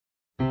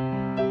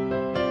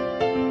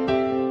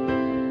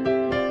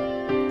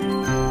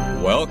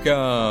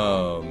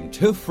Welcome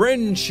to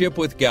Friendship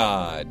with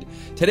God.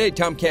 Today,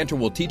 Tom Cantor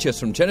will teach us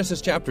from Genesis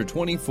chapter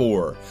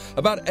 24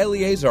 about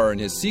Eliezer and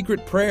his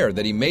secret prayer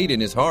that he made in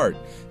his heart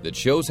that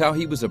shows how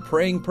he was a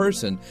praying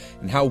person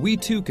and how we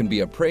too can be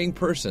a praying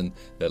person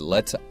that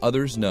lets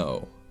others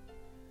know.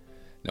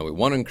 Now, we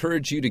want to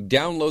encourage you to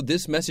download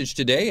this message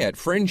today at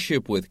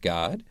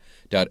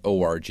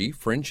friendshipwithgod.org,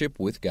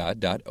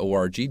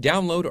 friendshipwithgod.org.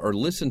 Download or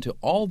listen to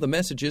all the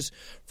messages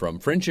from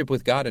Friendship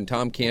with God and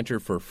Tom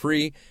Cantor for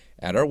free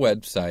at our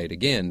website,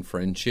 again,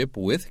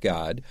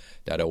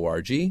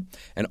 friendshipwithgod.org.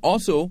 And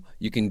also,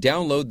 you can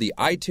download the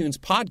iTunes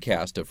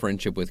podcast of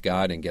Friendship with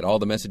God and get all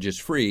the messages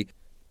free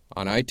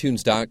on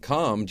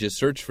iTunes.com. Just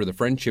search for the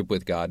Friendship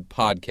with God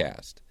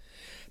podcast.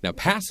 Now,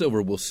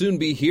 Passover will soon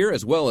be here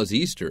as well as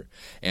Easter,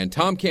 and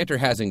Tom Cantor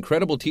has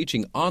incredible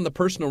teaching on the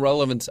personal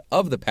relevance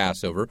of the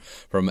Passover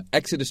from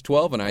Exodus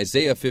 12 and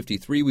Isaiah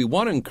 53. We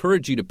want to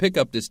encourage you to pick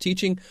up this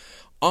teaching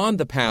on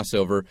the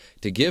Passover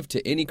to give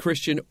to any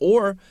Christian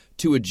or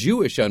to a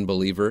Jewish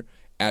unbeliever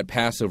at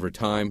Passover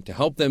time to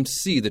help them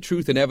see the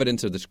truth and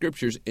evidence of the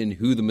Scriptures in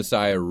who the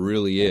Messiah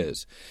really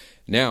is.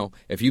 Now,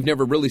 if you've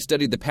never really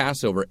studied the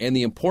Passover and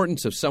the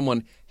importance of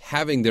someone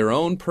having their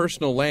own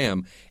personal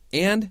lamb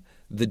and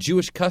the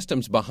Jewish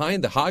customs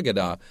behind the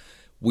Haggadah,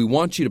 we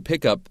want you to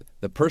pick up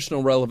the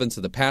personal relevance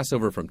of the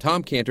Passover from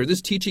Tom Cantor.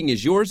 This teaching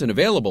is yours and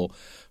available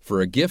for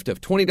a gift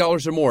of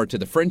 $20 or more to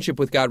the Friendship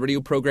with God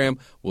radio program.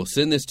 We'll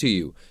send this to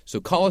you.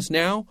 So call us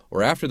now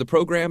or after the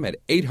program at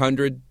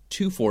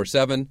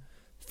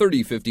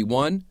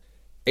 800-247-3051,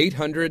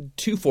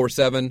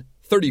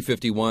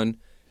 800-247-3051.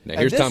 Now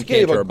here's Tom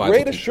Cantor, our Bible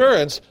teacher. Great teacher.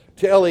 Assurance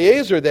to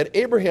Eliezer that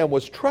Abraham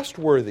was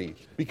trustworthy,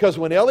 because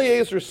when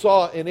Eliezer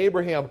saw in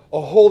Abraham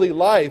a holy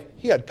life,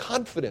 he had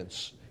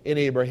confidence in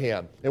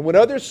Abraham. And when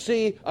others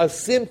see a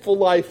sinful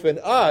life in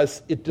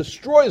us, it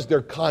destroys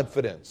their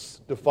confidence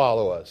to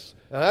follow us.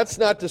 Now, that's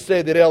not to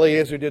say that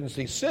Eliezer didn't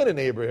see sin in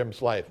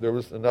Abraham's life. There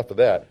was enough of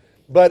that.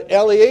 But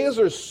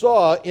Eliezer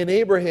saw in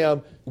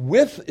Abraham,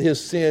 with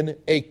his sin,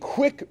 a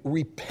quick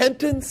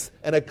repentance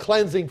and a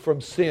cleansing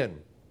from sin.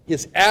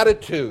 His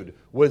attitude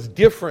was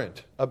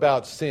different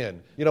about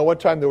sin. You know, one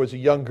time there was a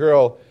young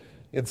girl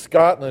in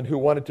Scotland who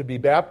wanted to be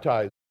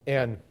baptized,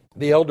 and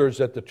the elders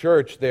at the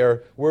church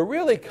there were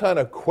really kind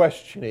of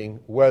questioning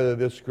whether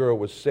this girl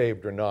was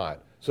saved or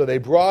not. So they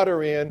brought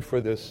her in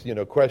for this,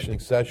 questioning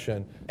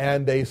session,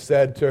 and they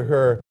said to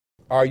her,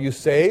 "Are you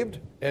saved?"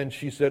 And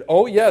she said,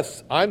 "Oh,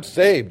 yes, I'm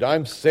saved.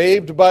 I'm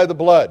saved by the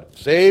blood,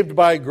 saved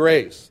by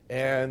grace."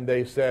 And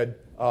they said,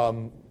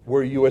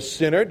 "Were you a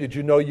sinner? Did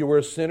you know you were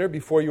a sinner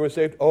before you were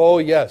saved?" "Oh,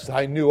 yes,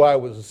 I knew I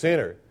was a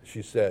sinner,"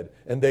 she said.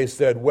 And they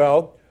said,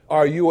 "Well,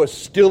 are you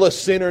still a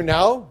sinner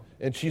now?"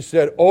 And she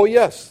said, "Oh,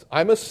 yes,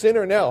 I'm a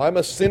sinner now. I'm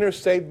a sinner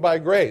saved by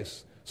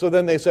grace." So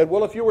then they said,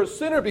 "Well, if you were a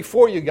sinner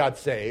before you got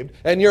saved,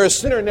 and you're a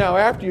sinner now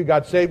after you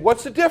got saved,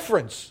 what's the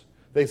difference?"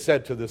 They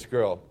said to this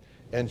girl.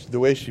 And the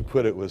way she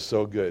put it was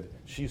so good.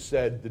 She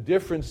said, "The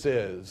difference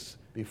is,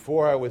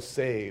 before I was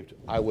saved,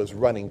 I was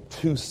running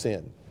to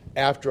sin.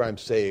 After I'm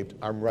saved,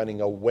 I'm running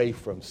away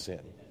from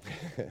sin."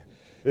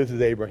 This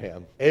is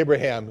Abraham.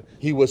 Abraham,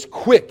 he was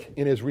quick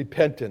in his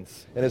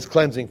repentance and his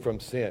cleansing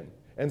from sin.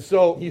 And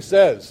so he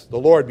says, "The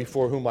Lord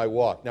before whom I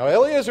walk." Now,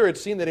 Eliezer had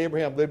seen that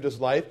Abraham lived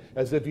his life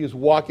as if he was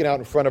walking out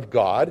in front of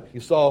God. He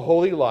saw a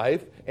holy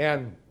life,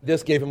 and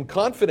this gave him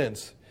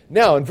confidence.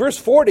 Now, in verse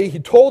 40, he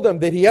told them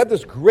that he had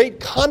this great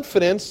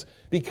confidence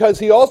because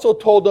he also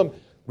told them,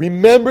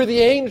 "Remember the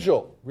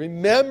angel.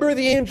 Remember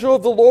the angel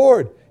of the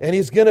Lord, and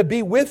he's going to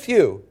be with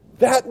you."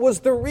 That was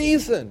the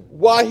reason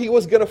why he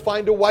was going to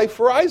find a wife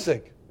for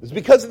Isaac. It was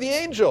because of the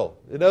angel.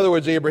 In other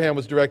words, Abraham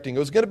was directing. It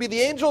was going to be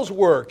the angel's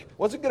work. It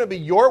wasn't going to be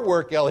your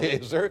work,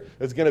 Eliezer. It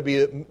was going to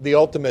be the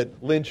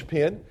ultimate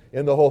linchpin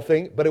in the whole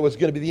thing, but it was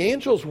going to be the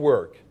angel's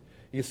work,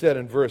 he said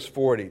in verse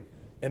 40.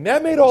 And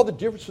that made all the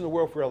difference in the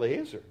world for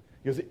Eliezer.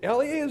 Because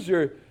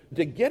Eliezer,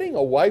 getting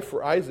a wife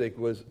for Isaac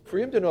was, for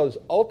him to know, is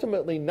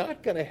ultimately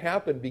not going to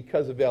happen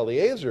because of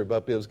Eliezer,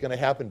 but it was going to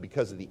happen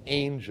because of the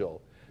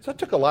angel. So it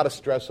took a lot of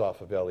stress off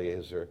of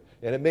Eliezer,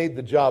 and it made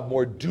the job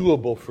more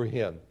doable for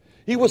him.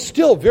 He was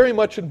still very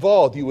much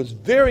involved. He was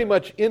very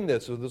much in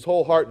this with his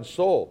whole heart and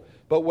soul.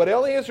 But what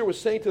Eliezer was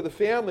saying to the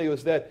family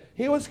was that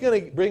he was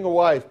going to bring a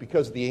wife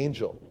because of the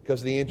angel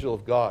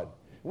of God.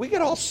 We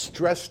get all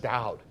stressed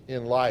out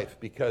in life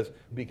because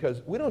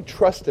we don't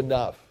trust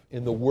enough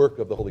in the work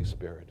of the Holy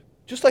Spirit.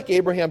 Just like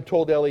Abraham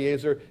told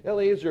Eliezer,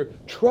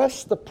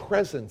 trust the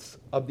presence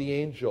of the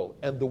angel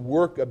and the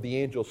work of the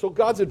angel. So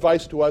God's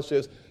advice to us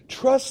is,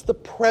 trust the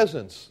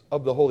presence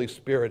of the Holy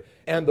Spirit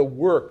and the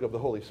work of the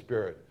Holy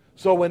Spirit.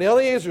 So when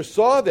Eliezer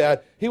saw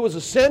that, he was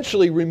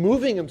essentially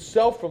removing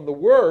himself from the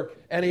work,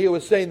 and he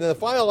was saying, in the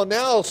final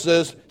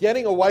analysis,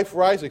 getting a wife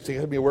for Isaac is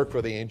going to be a work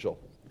for the angel.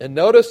 And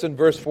notice in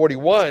verse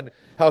 41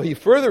 how he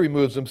further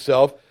removes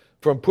himself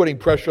from putting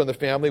pressure on the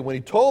family when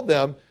he told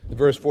them, in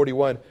verse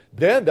 41,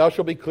 "Then thou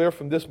shalt be clear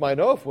from this mine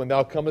oath, when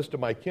thou comest to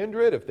my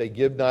kindred, if they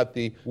give not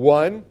thee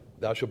one,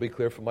 thou shalt be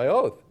clear from my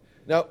oath."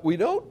 Now, we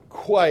don't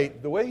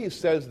quite, the way he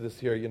says this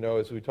here,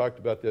 as we talked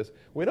about this,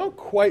 we don't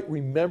quite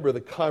remember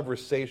the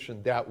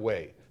conversation that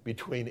way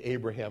between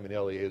Abraham and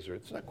Eliezer.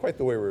 It's not quite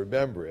the way we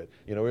remember it.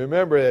 We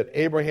remember that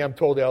Abraham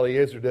told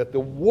Eliezer that the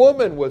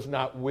woman was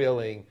not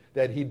willing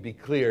that he'd be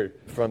cleared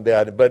from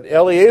that. But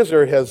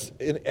Eliezer has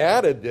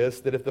added this,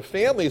 that if the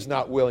family's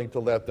not willing to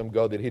let them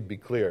go, that he'd be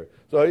clear.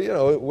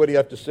 So, what do you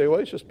have to say? Well,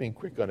 he's just being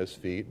quick on his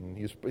feet. And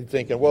he's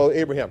thinking, well,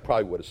 Abraham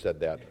probably would have said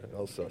that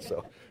also,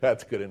 so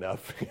that's good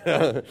enough.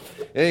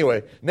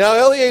 Anyway, now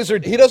Eliezer,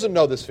 he doesn't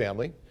know this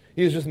family.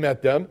 He's just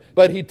met them.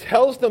 But he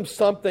tells them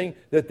something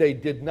that they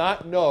did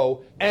not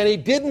know, and he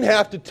didn't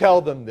have to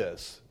tell them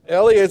this.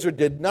 Eliezer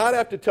did not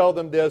have to tell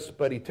them this,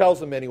 but he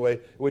tells them anyway,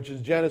 which is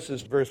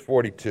Genesis verse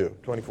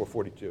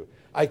 24:42.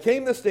 I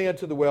came this day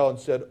unto the well and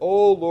said,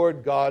 O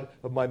Lord God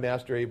of my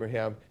master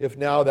Abraham, if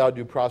now thou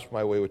do prosper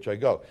my way which I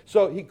go.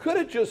 So he could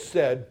have just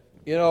said,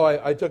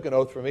 I took an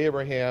oath from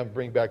Abraham,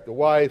 bring back the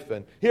wife,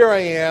 and here I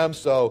am,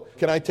 so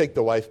can I take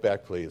the wife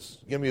back, please?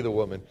 Give me the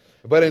woman.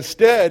 But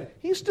instead,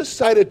 he's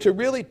decided to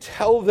really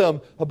tell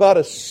them about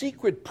a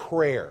secret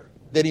prayer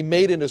that he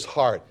made in his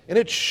heart. And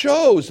it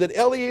shows that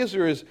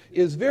Eliezer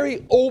is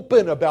very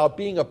open about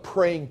being a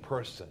praying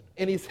person.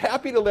 And he's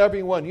happy to let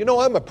everyone,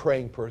 I'm a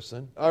praying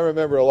person. I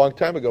remember a long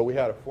time ago we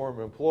had a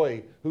former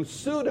employee who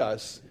sued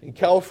us in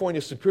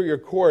California Superior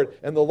Court,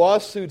 and the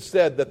lawsuit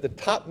said that the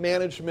top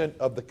management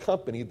of the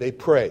company, they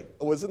pray.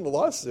 It was in the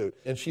lawsuit.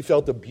 And she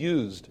felt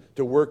abused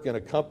to work in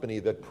a company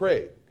that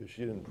prayed because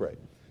she didn't pray.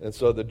 And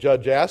so the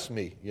judge asked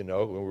me, when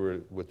we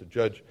were with the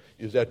judge,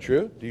 is that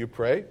true? Do you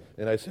pray?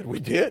 And I said, we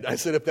did. I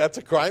said, if that's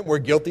a crime, we're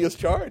guilty as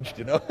charged,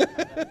 And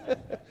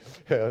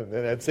in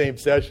that same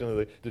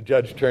session, the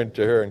judge turned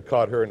to her and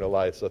caught her in a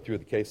lie, so threw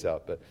the case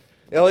out. But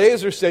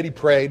Eliezer said he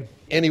prayed,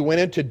 and he went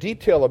into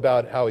detail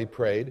about how he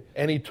prayed,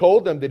 and he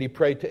told them that he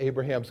prayed to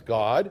Abraham's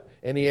God,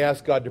 and he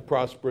asked God to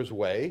prosper his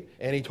way,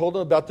 and he told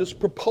them about this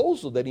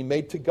proposal that he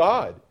made to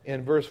God.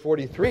 In verse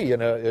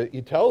 43,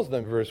 he tells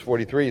them, verse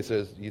 43,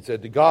 he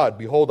said to God,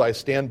 behold, I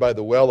stand by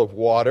the well of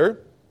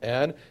water,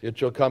 and it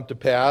shall come to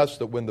pass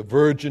that when the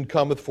virgin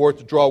cometh forth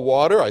to draw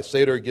water, I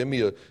say to her, give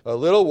me a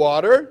little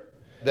water,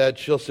 that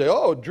she'll say,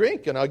 oh,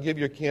 drink, and I'll give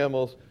your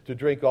camels to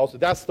drink also.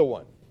 That's the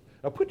one.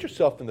 Now put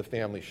yourself in the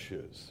family's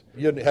shoes.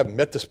 You haven't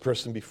met this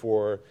person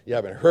before. You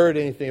haven't heard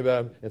anything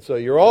about him. And so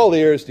you're all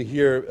ears to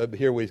hear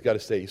what he's got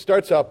to say. He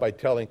starts out by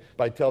telling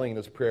in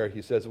his prayer,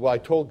 he says, well, I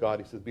told God,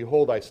 he says,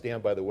 behold, I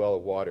stand by the well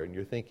of water. And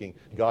you're thinking,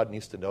 God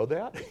needs to know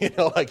that?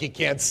 Like he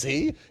can't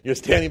see? You're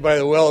standing by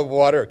the well of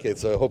water? Okay,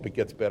 so I hope it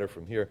gets better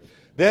from here.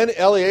 Then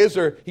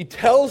Eliezer, he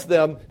tells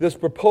them this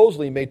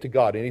proposal he made to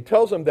God. And he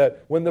tells them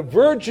that when the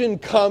virgin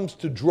comes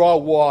to draw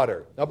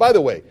water. Now, by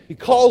the way, he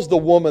calls the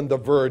woman the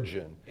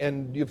virgin.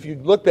 And if you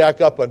look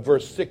back up on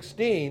verse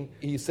 16,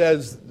 he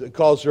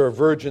calls her a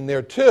virgin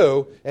there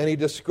too. And he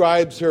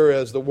describes her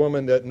as the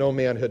woman that no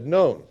man had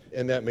known.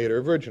 And that made her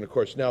a virgin, of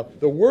course. Now,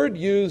 the word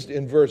used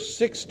in verse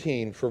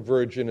 16 for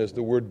virgin is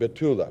the word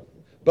betula.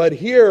 But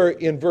here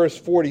in verse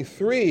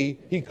 43,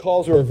 he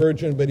calls her a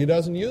virgin, but he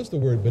doesn't use the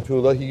word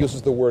betula. He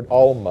uses the word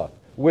alma,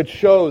 which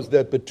shows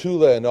that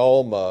betula and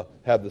alma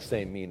have the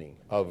same meaning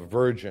of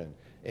virgin.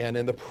 And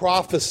in the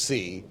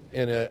prophecy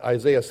in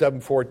Isaiah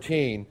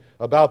 7:14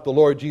 about the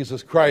Lord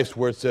Jesus Christ,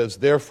 where it says,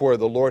 therefore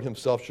the Lord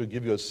himself shall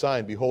give you a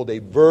sign. Behold, a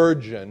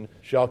virgin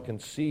shall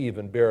conceive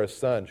and bear a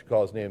son. She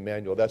calls his name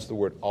Emmanuel. That's the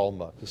word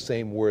alma, the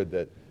same word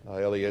that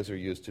Eliezer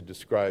used to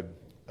describe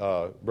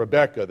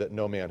Rebekah that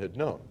no man had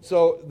known.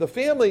 So the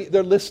family,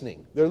 they're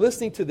listening. They're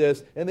listening to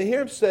this, and they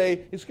hear him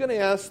say, he's going to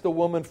ask the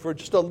woman for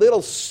just a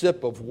little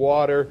sip of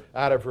water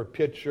out of her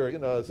pitcher.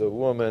 As a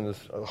woman is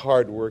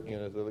hard-working,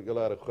 there's a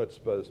lot of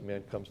chutzpah. This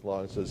man comes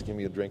along and says, give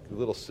me a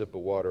little sip of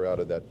water out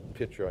of that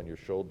pitcher on your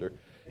shoulder.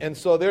 And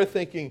so they're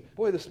thinking,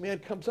 boy, this man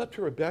comes up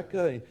to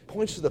Rebekah and he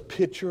points to the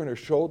pitcher on her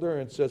shoulder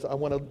and says, I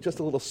want just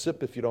a little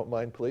sip if you don't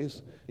mind,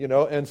 please. And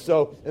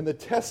the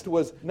test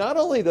was not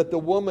only that the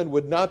woman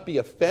would not be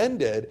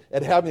offended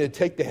at having to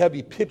take the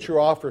heavy pitcher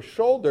off her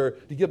shoulder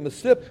to give him a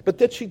sip, but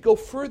that she'd go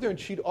further and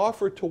she'd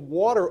offer to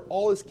water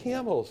all his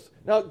camels.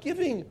 Now,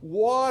 giving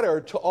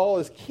water to all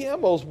his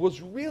camels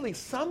was really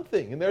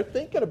something. And they're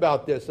thinking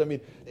about this.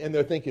 And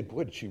they're thinking,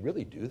 boy, did she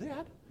really do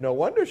that? No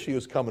wonder she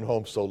was coming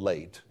home so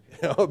late.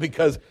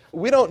 Because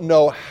we don't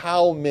know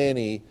how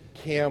many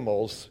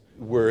camels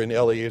were in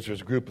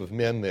Eliezer's group of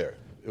men there.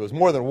 It was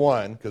more than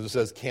one, because it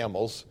says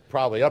camels,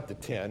 probably up to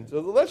 10. So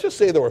let's just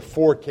say there were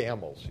 4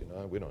 camels.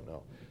 We don't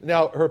know.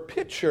 Now, her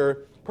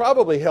pitcher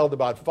probably held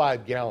about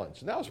 5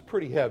 gallons. And that was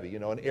pretty heavy.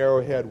 An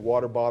Arrowhead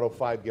water bottle,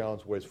 5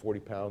 gallons, weighs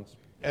 40 pounds.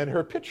 And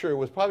her pitcher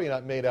was probably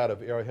not made out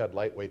of Arrowhead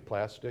lightweight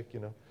plastic,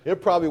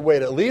 It probably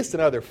weighed at least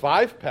another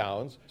 5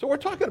 pounds. So we're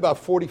talking about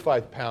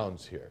 45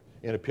 pounds here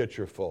in a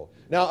pitcher full.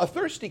 Now, a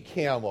thirsty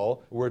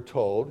camel, we're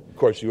told, of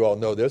course you all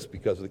know this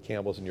because of the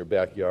camels in your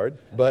backyard,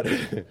 but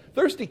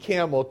thirsty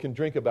camel can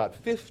drink about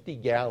 50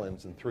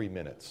 gallons in 3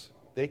 minutes.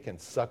 They can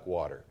suck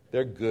water.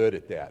 They're good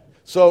at that.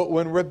 So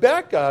when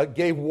Rebekah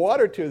gave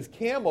water to his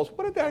camels,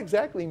 what did that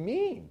exactly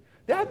mean?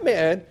 That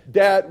meant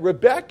that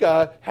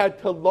Rebekah had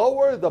to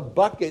lower the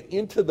bucket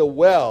into the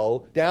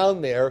well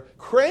down there,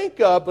 crank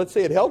up, let's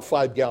say it held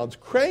 5 gallons,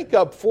 crank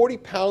up 40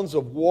 pounds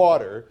of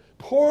water,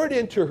 pour it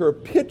into her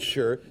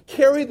pitcher,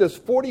 carry this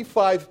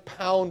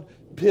 45-pound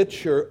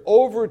pitcher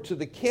over to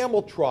the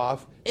camel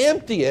trough,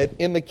 empty it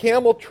in the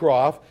camel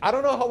trough. I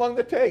don't know how long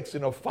that takes.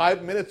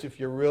 5 minutes if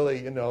you're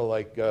really,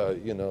 like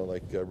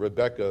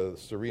Rebecca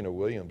Serena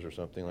Williams or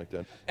something like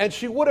that. And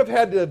she would have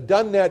had to have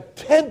done that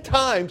 10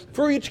 times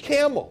for each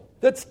camel.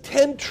 That's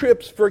 10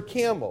 trips for a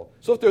camel.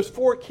 So if there's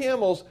 4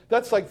 camels,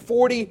 that's like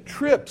 40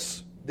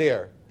 trips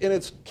there. And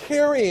it's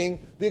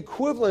carrying the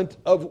equivalent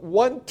of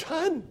 1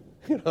 ton.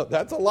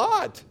 That's a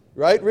lot,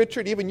 right,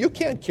 Richard? Even you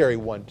can't carry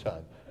 1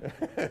 ton.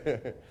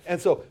 And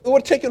so it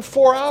would have taken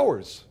 4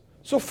 hours.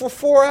 So for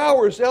 4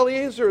 hours,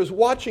 Eliezer is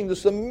watching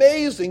this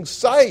amazing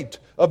sight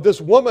of this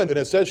woman, and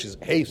it says she's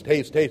haste,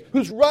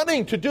 who's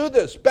running to do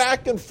this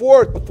back and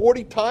forth the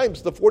 40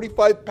 times, the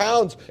 45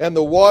 pounds, and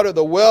the water,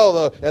 the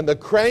well, and the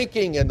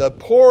cranking, and the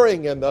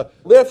pouring, and the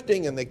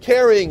lifting, and the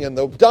carrying, and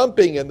the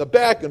dumping, and the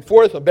back and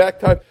forth and back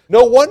time.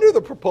 No wonder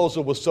the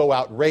proposal was so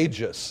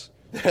outrageous.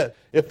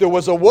 If there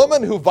was a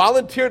woman who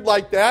volunteered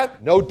like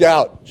that, no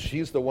doubt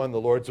she's the one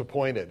the Lord's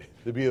appointed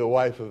to be the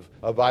wife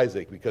of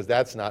Isaac, because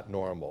that's not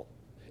normal.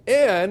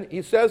 And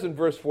he says in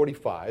verse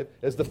 45,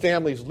 as the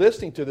family's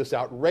listening to this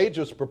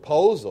outrageous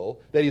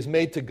proposal that he's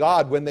made to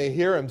God, when they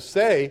hear him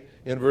say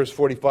in verse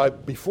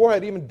 45, before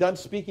I'd even done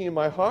speaking in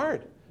my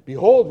heart,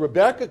 behold,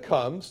 Rebekah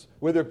comes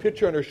with her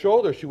pitcher on her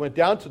shoulder. She went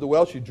down to the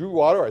well. She drew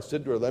water. I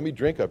said to her, let me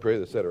drink, I pray,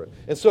 etc.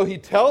 And so he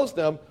tells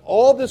them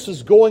all this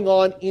is going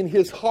on in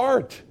his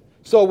heart.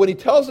 So when he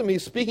tells them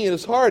he's speaking in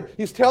his heart,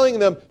 he's telling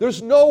them,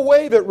 there's no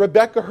way that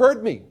Rebekah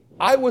heard me.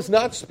 I was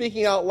not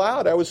speaking out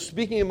loud. I was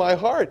speaking in my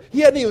heart.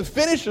 He hadn't even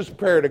finished his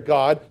prayer to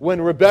God when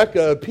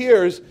Rebekah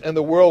appears and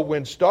the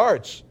whirlwind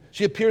starts.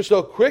 She appears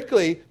so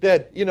quickly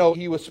that,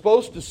 he was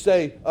supposed to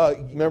say,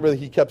 remember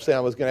he kept saying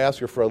I was going to ask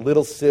her for a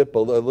little sip, a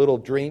little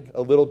drink.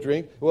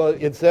 Well,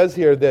 it says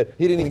here that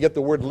he didn't even get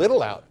the word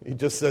little out. He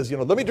just says,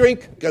 let me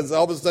drink, because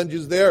all of a sudden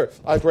she's there.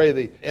 I pray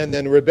thee. And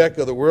then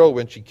Rebekah, the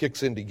whirlwind, she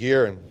kicks into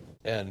gear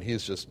and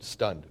he's just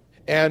stunned.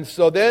 And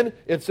so then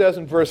it says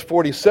in verse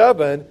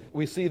 47,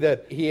 we see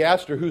that he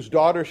asked her whose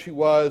daughter she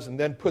was and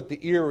then put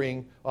the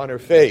earring on her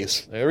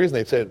face. And the reason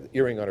they said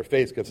earring on her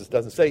face because it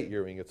doesn't say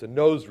earring, it's a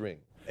nose ring,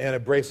 and a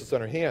bracelet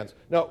on her hands.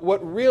 Now,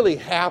 what really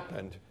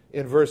happened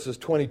in verses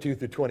 22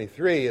 through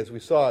 23, as we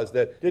saw, is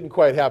that it didn't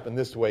quite happen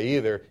this way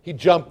either. He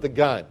jumped the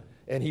gun,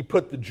 and he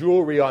put the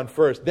jewelry on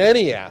first. Then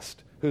he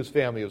asked whose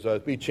family it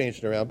was. We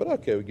changed it around, but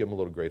okay, we give him a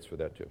little grace for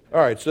that too. All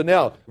right, so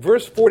now,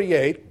 verse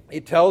 48, he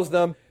tells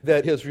them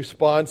that his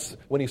response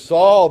when he saw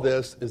all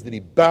this is that he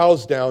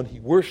bows down, he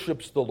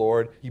worships the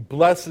Lord, he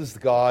blesses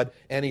God,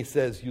 and he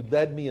says, you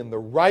led me in the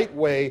right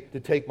way to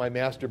take my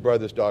master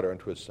brother's daughter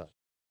unto his son.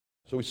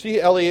 So we see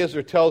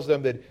Eliezer tells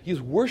them that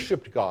he's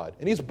worshipped God,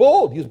 and he's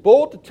bold. He's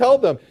bold to tell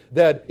them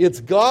that it's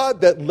God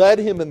that led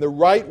him in the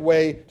right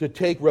way to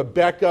take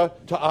Rebekah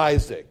to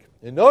Isaac.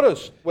 And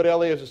notice what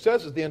Eliezer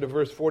says at the end of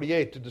verse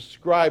 48 to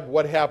describe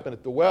what happened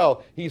at the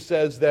well. He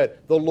says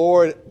that the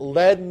Lord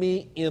led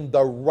me in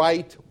the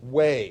right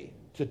way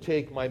to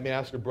take my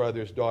master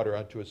brother's daughter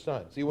unto his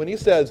son. See, when he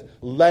says,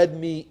 led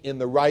me in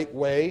the right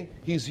way,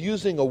 he's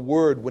using a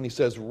word when he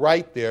says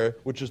right there,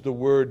 which is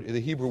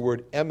the Hebrew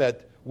word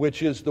emet,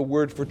 which is the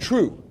word for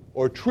true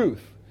or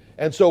truth.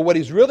 And so what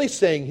he's really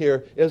saying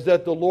here is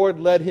that the Lord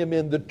led him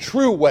in the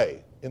true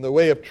way, in the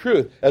way of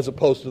truth, as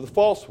opposed to the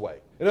false way.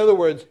 In other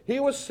words, he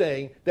was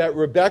saying that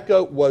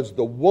Rebekah was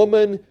the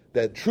woman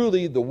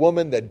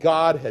that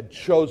God had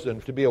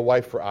chosen to be a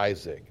wife for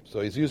Isaac.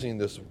 So he's using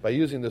this, by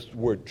using this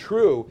word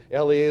true,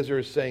 Eliezer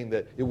is saying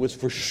that it was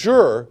for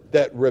sure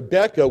that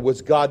Rebekah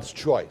was God's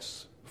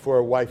choice for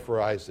a wife for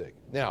Isaac.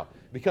 Now,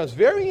 it becomes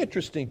very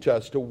interesting to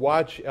us to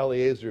watch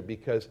Eliezer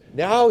because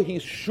now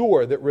he's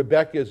sure that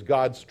Rebekah is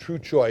God's true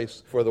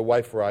choice for the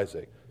wife for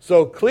Isaac.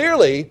 So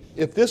clearly,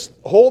 if this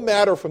whole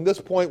matter from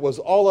this point was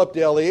all up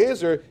to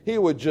Eliezer, he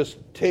would just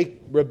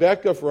take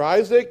Rebekah for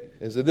Isaac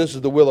and say, this is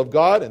the will of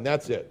God, and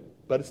that's it.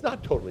 But it's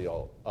not totally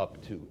all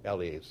up to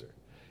Eliezer.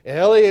 And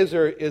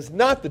Eliezer is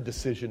not the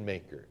decision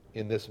maker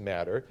in this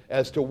matter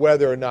as to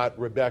whether or not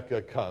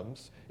Rebekah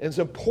comes. And it's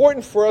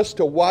important for us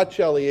to watch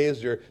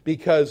Eliezer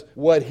because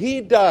what he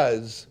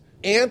does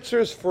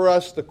answers for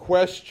us the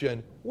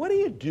question, what do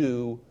you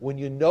do when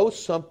you know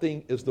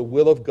something is the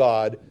will of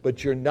God,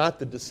 but you're not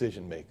the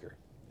decision maker?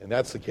 And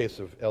that's the case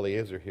of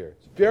Eliezer here.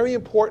 It's very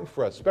important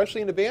for us,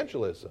 especially in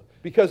evangelism.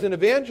 Because in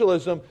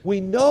evangelism, we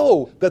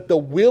know that the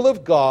will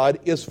of God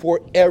is for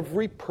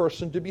every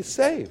person to be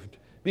saved.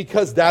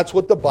 Because that's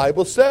what the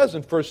Bible says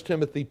in 1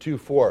 Timothy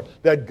 2:4,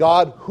 that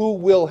God who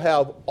will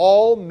have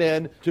all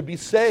men to be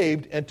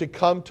saved and to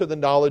come to the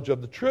knowledge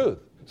of the truth.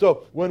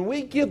 So when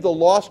we give the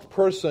lost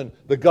person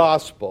the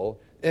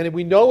gospel, and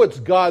we know it's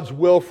God's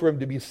will for him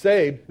to be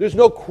saved, there's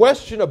no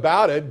question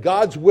about it.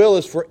 God's will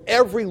is for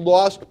every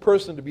lost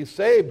person to be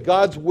saved.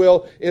 God's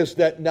will is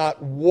that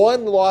not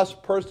one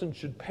lost person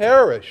should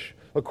perish,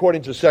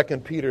 According to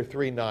 2 Peter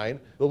 3:9,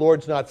 the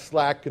Lord's not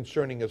slack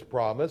concerning his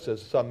promise,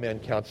 as some men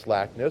count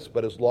slackness,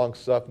 but is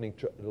long-suffering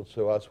to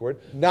usward,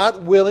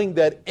 not willing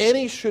that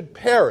any should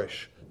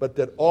perish, but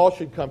that all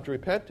should come to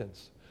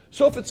repentance.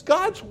 So if it's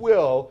God's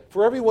will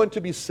for everyone to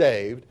be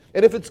saved,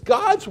 and if it's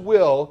God's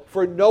will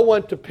for no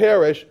one to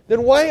perish,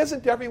 then why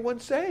isn't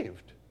everyone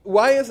saved?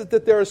 Why is it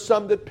that there are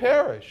some that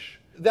perish?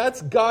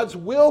 That's God's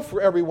will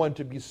for everyone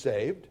to be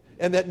saved,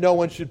 and that no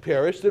one should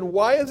perish. Then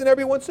why isn't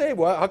everyone saved?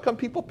 Well, how come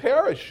people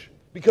perish?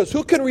 Because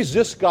who can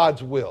resist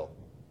God's will?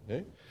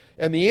 Okay?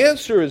 And the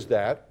answer is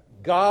that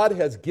God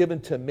has given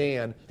to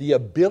man the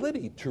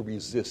ability to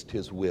resist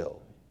his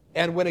will.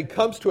 And when it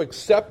comes to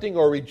accepting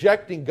or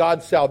rejecting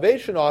God's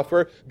salvation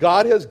offer,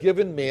 God has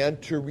given man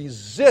to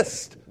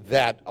resist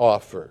that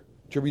offer,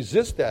 to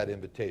resist that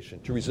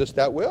invitation, to resist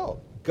that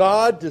will.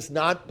 God does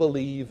not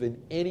believe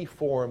in any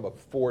form of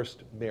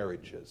forced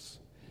marriages.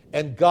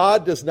 And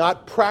God does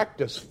not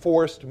practice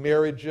forced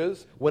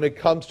marriages when it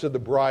comes to the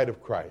bride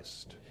of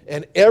Christ.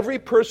 And every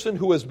person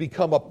who has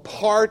become a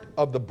part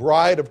of the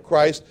bride of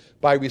Christ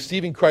by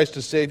receiving Christ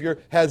as Savior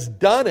has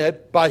done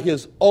it by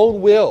his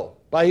own will,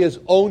 by his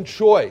own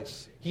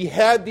choice. He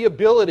had the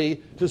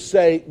ability to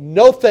say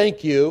no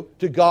thank you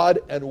to God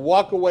and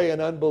walk away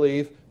in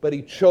unbelief, but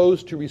he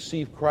chose to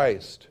receive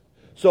Christ.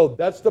 So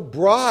that's the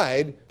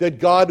bride that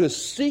God is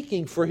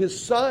seeking for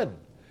his Son.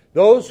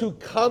 Those who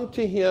come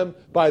to him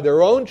by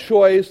their own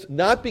choice,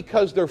 not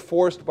because they're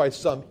forced by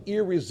some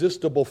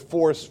irresistible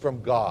force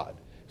from God.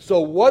 So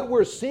what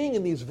we're seeing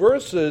in these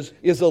verses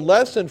is a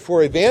lesson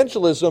for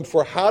evangelism,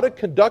 for how to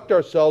conduct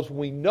ourselves when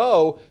we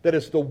know that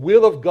it's the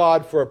will of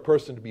God for a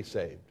person to be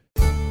saved.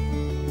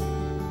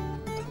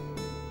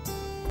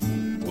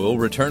 We'll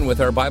return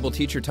with our Bible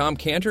teacher Tom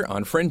Cantor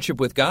on Friendship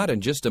with God in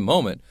just a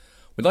moment.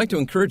 We'd like to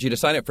encourage you to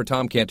sign up for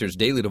Tom Cantor's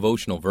daily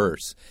devotional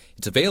verse.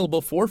 It's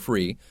available for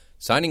free,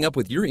 signing up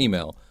with your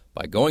email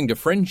by going to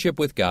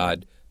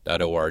friendshipwithgod.org,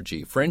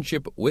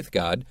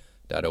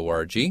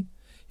 friendshipwithgod.org.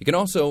 You can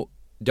also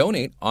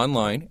donate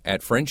online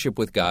at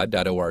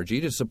friendshipwithgod.org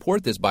to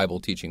support this Bible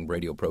teaching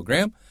radio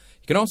program.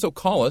 You can also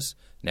call us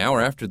now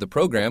or after the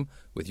program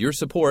with your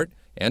support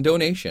and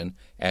donation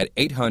at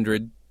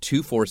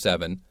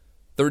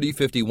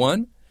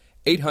 800-247-3051,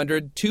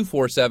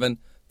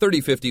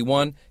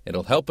 800-247-3051.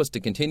 It'll help us to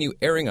continue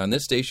airing on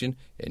this station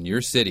in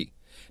your city.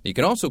 You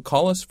can also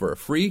call us for a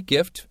free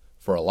gift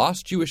for a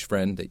lost Jewish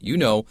friend that you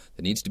know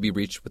that needs to be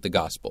reached with the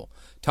gospel.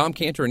 Tom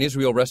Cantor and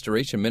Israel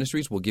Restoration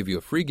Ministries will give you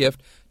a free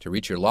gift to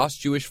reach your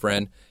lost Jewish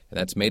friend, and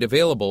that's made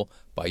available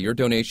by your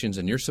donations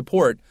and your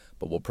support,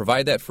 but we'll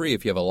provide that free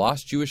if you have a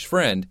lost Jewish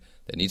friend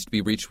that needs to be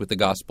reached with the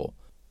gospel.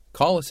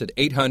 Call us at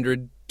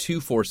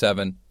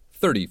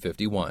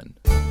 800-247-3051.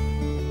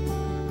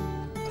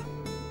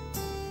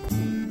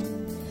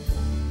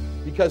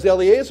 Because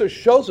Eliezer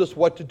shows us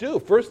what to do.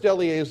 First,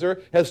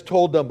 Eliezer has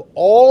told them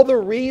all the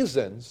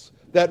reasons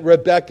that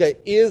Rebekah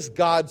is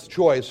God's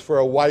choice for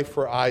a wife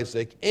for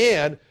Isaac,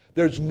 and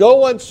there's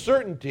no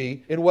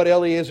uncertainty in what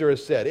Eliezer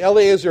has said.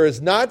 Eliezer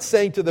is not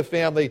saying to the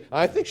family,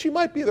 I think she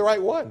might be the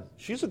right one.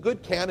 She's a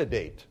good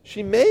candidate.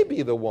 She may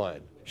be the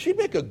one. She'd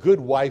make a good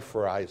wife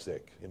for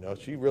Isaac. You know,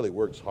 she really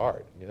works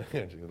hard. You know,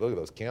 look at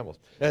those camels.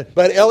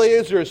 But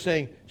Eliezer is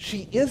saying,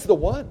 she is the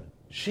one.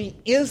 She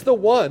is the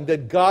one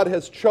that God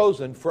has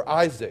chosen for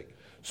Isaac.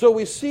 So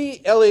we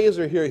see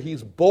Eliezer here.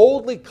 He's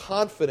boldly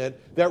confident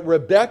that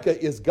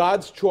Rebekah is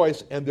God's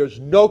choice, and there's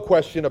no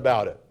question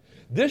about it.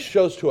 This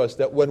shows to us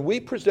that when we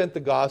present the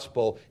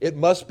gospel, it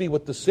must be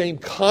with the same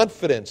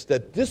confidence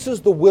that this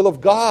is the will of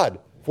God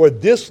for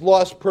this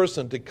lost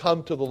person to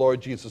come to the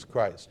Lord Jesus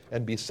Christ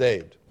and be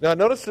saved. Now,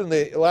 notice in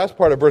the last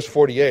part of verse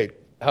 48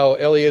 how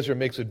Eliezer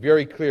makes it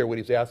very clear what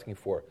he's asking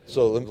for.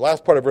 So in the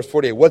last part of verse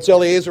 48, what's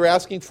Eliezer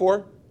asking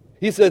for?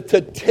 He said, to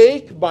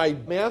take my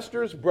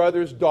master's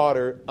brother's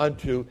daughter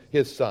unto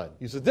his son.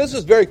 He said, this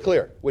is very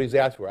clear what he's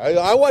asking for.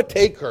 I want to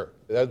take her.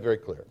 That's very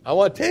clear. I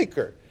want to take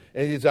her.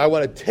 And he said, I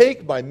want to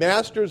take my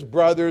master's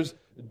brother's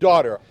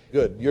daughter.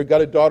 Good. You've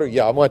got a daughter?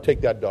 Yeah, I want to take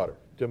that daughter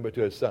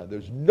to his son.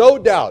 There's no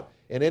doubt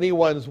in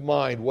anyone's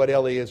mind what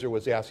Eliezer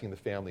was asking the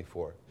family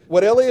for.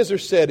 What Eliezer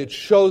said, it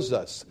shows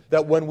us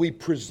that when we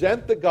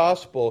present the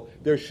gospel,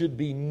 there should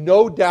be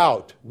no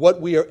doubt what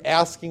we are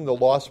asking the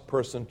lost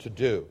person to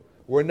do.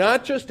 We're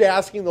not just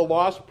asking the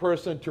lost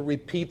person to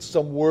repeat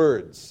some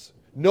words.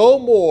 No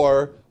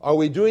more are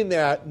we doing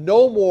that,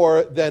 no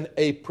more than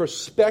a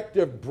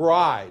prospective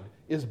bride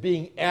is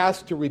being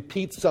asked to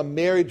repeat some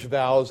marriage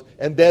vows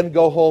and then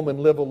go home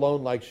and live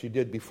alone like she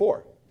did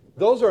before.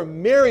 Those are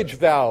marriage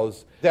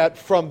vows that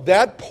from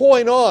that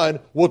point on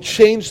will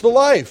change the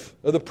life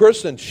of the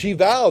person. She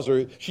vows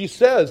or she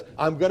says,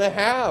 I'm going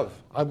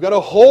to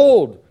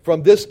hold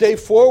from this day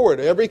forward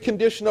every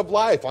condition of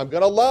life. I'm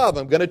going to love,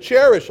 I'm going to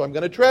cherish, I'm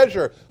going to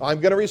treasure, I'm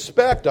going to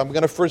respect, I'm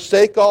going to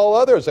forsake all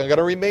others, I'm going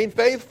to remain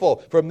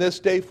faithful from this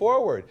day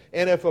forward.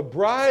 And if a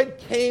bride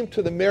came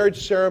to the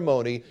marriage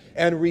ceremony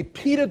and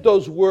repeated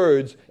those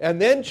words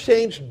and then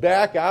changed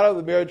back out of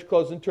the marriage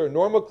clothes into her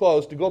normal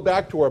clothes to go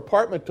back to her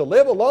apartment to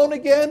live alone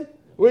again,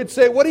 we'd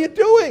say, what are you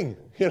doing?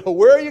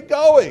 Where are you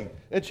going?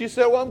 And she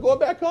said, well, I'm going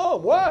back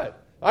home.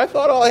 What? I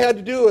thought all I had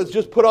to do was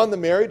just put on the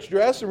marriage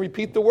dress and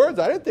repeat the words.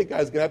 I didn't think I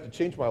was going to have to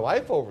change my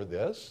life over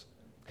this.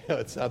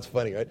 It sounds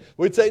funny, right?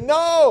 We'd say,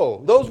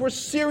 no, those were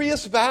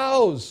serious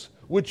vows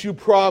which you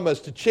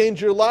promised to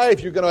change your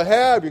life. You're going to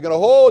have, you're going to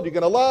hold, you're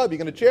going to love, you're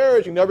going to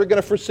cherish, you're never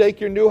going to forsake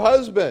your new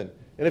husband.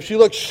 And if she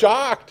looked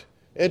shocked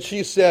and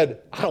she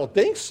said, I don't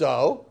think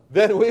so,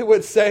 then we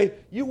would say,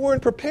 you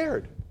weren't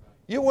prepared.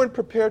 You weren't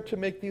prepared to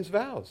make these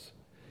vows.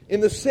 In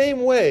the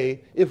same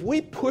way, if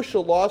we push a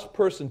lost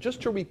person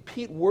just to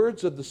repeat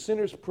words of the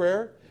sinner's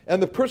prayer,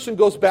 and the person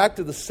goes back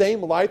to the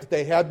same life that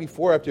they had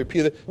before after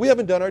repeating it, we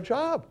haven't done our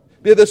job.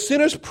 Because the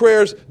sinner's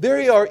prayers,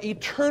 they are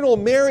eternal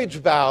marriage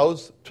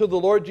vows to the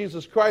Lord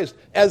Jesus Christ.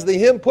 As the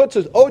hymn puts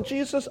it, oh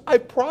Jesus, I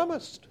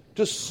promised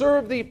to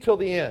serve thee till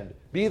the end.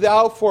 Be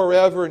thou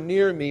forever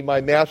near me,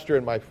 my master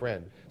and my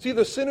friend. See,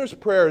 the sinner's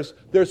prayers,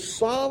 they're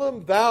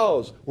solemn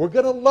vows. We're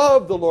going to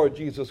love the Lord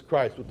Jesus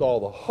Christ with all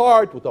the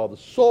heart, with all the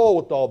soul,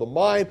 with all the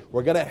mind.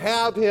 We're going to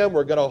have him.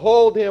 We're going to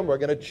hold him. We're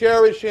going to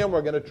cherish him.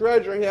 We're going to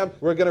treasure him.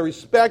 We're going to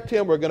respect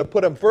him. We're going to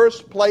put him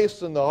first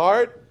place in the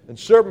heart and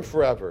serve him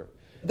forever.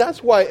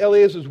 That's why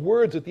Eliezer's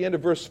words at the end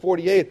of verse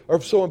 48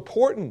 are so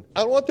important.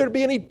 I don't want there to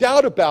be any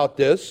doubt about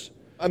this.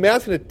 I'm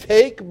asking to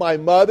take my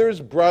mother's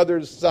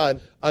brother's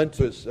son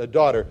unto his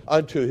daughter,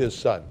 unto his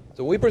son.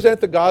 So when we present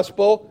the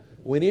gospel,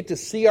 we need to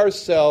see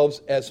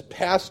ourselves as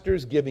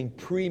pastors giving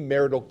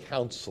premarital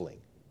counseling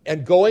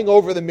and going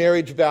over the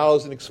marriage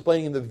vows and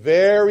explaining them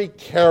very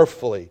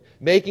carefully,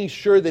 making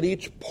sure that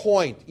each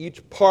point,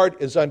 each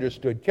part is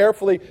understood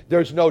carefully.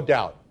 There's no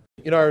doubt.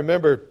 I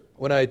remember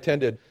when I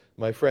attended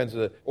my friend's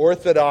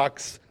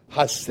Orthodox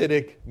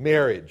Hasidic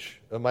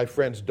marriage of my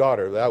friend's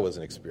daughter. That was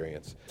an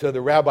experience. To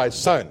the rabbi's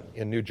son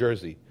in New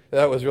Jersey.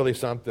 That was really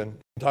something.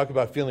 Talk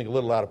about feeling a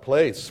little out of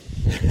place.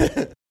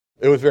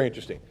 It was very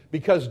interesting.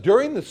 Because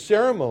during the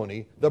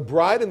ceremony, the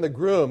bride and the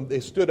groom, they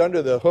stood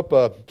under the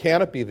huppah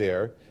canopy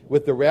there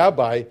with the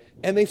rabbi,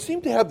 and they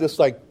seemed to have this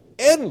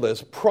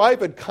endless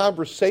private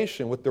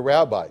conversation with the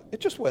rabbi. It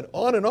just went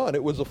on and on.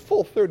 It was a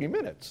full 30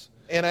 minutes.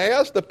 And I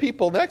asked the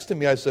people next to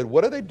me, I said,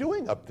 what are they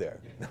doing up there?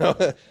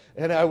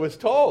 And I was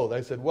told,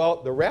 I said,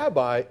 well, the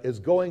rabbi is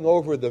going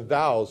over the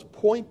vows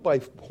point by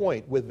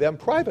point with them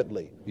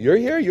privately. You're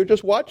here, you're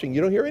just watching,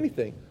 you don't hear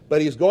anything.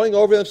 But he's going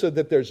over them so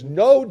that there's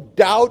no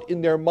doubt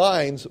in their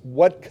minds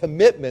what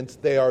commitments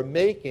they are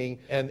making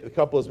and the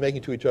couple is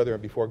making to each other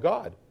and before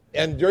God.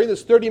 And during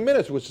this 30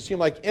 minutes, which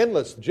seemed like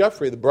endless,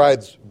 Jeffrey, the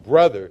bride's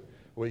brother,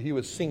 where he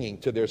was singing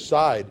to their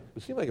side,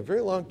 it seemed like a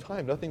very long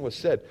time. Nothing was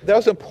said. That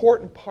was an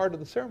important part of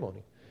the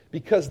ceremony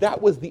because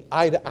that was the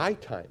eye-to-eye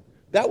time.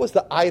 That was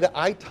the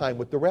eye-to-eye time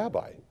with the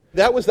rabbi.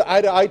 That was the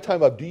eye-to-eye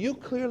time of, do you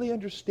clearly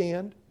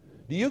understand?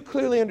 Do you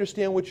clearly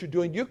understand what you're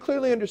doing? Do you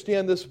clearly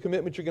understand this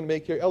commitment you're going to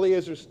make here?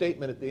 Eliezer's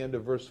statement at the end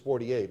of verse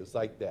 48 is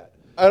like that.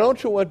 I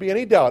don't want to be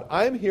any doubt.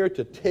 I'm here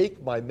to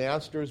take my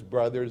master's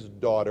brother's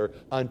daughter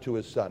unto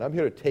his son. I'm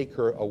here to take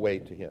her away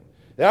to him.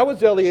 That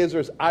was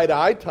Eliezer's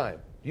eye-to-eye time.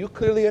 Do you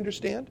clearly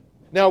understand?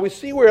 Now, we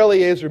see where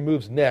Eliezer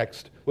moves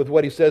next with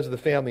what he says to the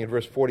family in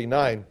verse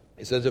 49.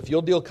 He says, if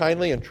you'll deal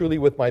kindly and truly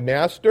with my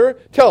master,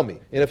 tell me.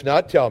 And if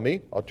not, tell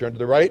me. I'll turn to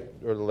the right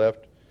or the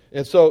left.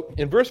 And so,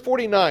 in verse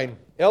 49,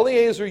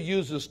 Eliezer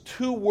uses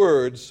two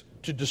words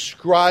to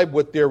describe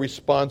what their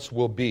response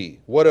will be.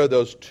 What are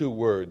those two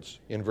words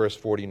in verse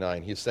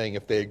 49? He's saying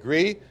if they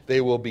agree,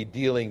 they will be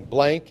dealing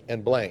blank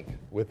and blank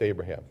with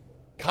Abraham.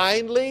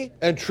 Kindly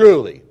and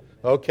truly.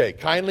 Okay,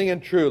 kindly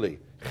and truly.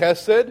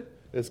 Chesed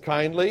is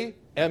kindly.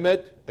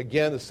 Emet,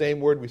 again, the same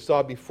word we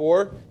saw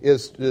before,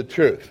 is the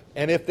truth.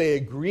 And if they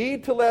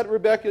agreed to let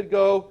Rebekah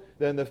go,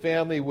 then the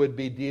family would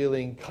be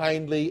dealing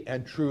kindly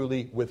and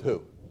truly with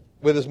who?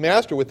 With his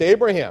master, with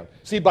Abraham.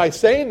 See, by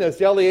saying this,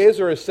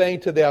 Eliezer is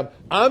saying to them,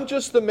 I'm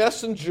just the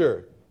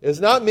messenger. It's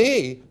not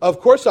me. Of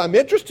course, I'm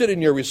interested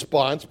in your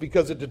response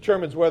because it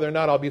determines whether or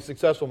not I'll be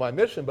successful in my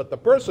mission, but the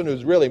person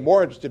who's really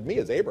more interested in me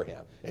is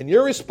Abraham. And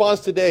your response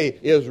today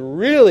is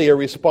really a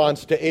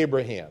response to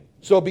Abraham.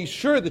 So be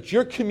sure that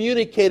you're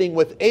communicating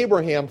with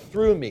Abraham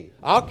through me.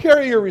 I'll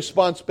carry your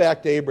response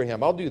back to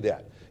Abraham. I'll do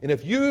that. And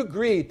if you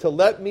agree to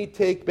let me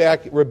take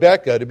back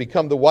Rebekah to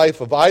become the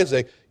wife of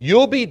Isaac,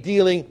 you'll be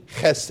dealing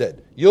chesed.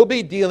 You'll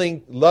be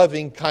dealing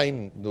loving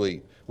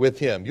kindly with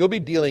him. You'll be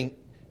dealing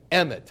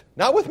emet.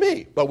 Not with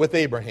me, but with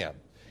Abraham.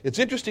 It's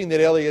interesting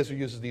that Eliezer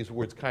uses these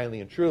words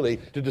kindly and truly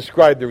to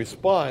describe the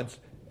response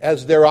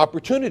as their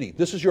opportunity.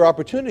 This is your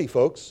opportunity,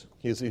 folks,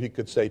 he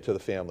could say to the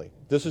family.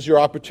 This is your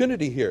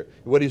opportunity here.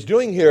 What he's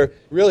doing here,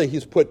 really,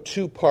 he's put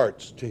two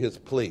parts to his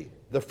plea.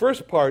 The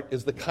first part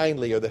is the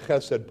kindly or the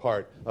chesed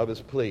part of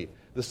his plea.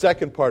 The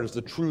second part is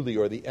the truly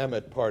or the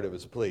emet part of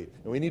his plea.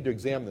 And we need to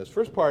examine this.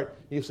 First part,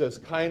 he says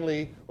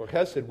kindly or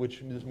chesed,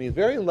 which means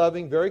very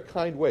loving, very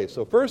kind way.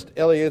 So first,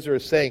 Eliezer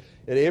is saying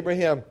that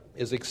Abraham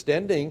is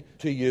extending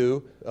to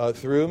you,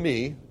 through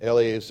me,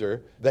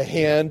 Eliezer, the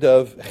hand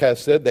of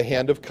chesed, the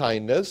hand of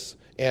kindness,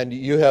 and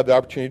you have the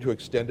opportunity to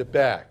extend it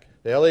back.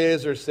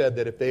 Eliezer said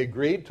that if they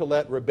agreed to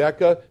let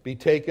Rebekah be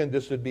taken,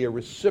 this would be a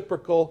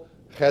reciprocal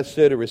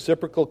chesed, a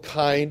reciprocal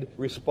kind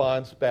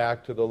response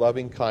back to the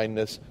loving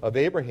kindness of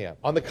Abraham.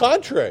 On the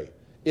contrary,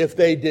 if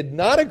they did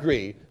not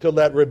agree to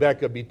let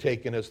Rebekah be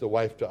taken as the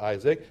wife to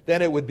Isaac,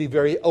 then it would be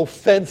very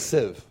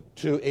offensive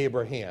to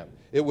Abraham.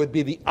 It would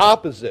be the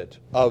opposite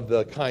of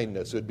the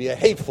kindness. It would be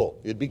hateful.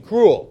 It would be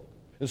cruel.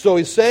 And so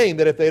he's saying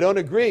that if they don't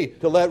agree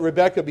to let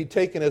Rebekah be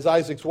taken as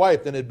Isaac's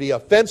wife, then it'd be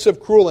offensive,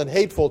 cruel, and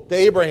hateful to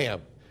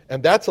Abraham.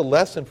 And that's a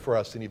lesson for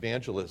us in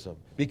evangelism.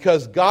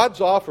 Because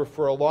God's offer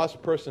for a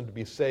lost person to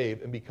be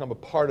saved and become a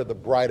part of the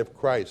bride of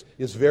Christ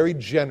is very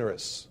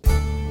generous.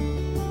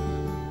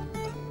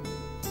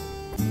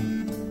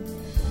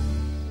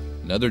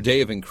 Another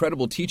day of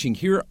incredible teaching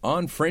here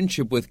on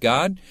Friendship with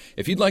God.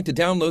 If you'd like to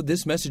download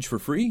this message for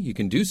free, you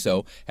can do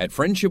so at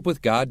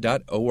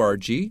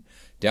friendshipwithgod.org.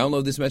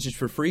 Download this message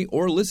for free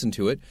or listen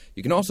to it.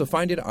 You can also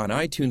find it on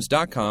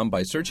iTunes.com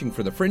by searching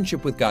for the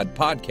Friendship with God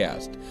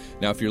podcast.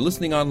 Now, if you're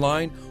listening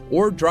online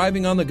or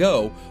driving on the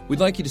go, we'd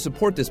like you to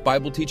support this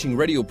Bible teaching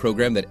radio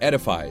program that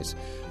edifies.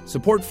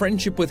 Support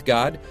Friendship with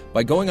God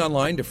by going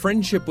online to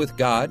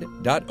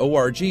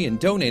friendshipwithgod.org and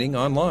donating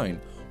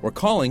online, or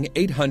calling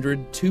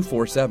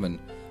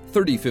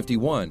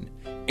 800-247-3051.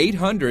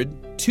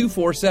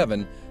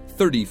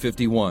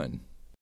 800-247-3051.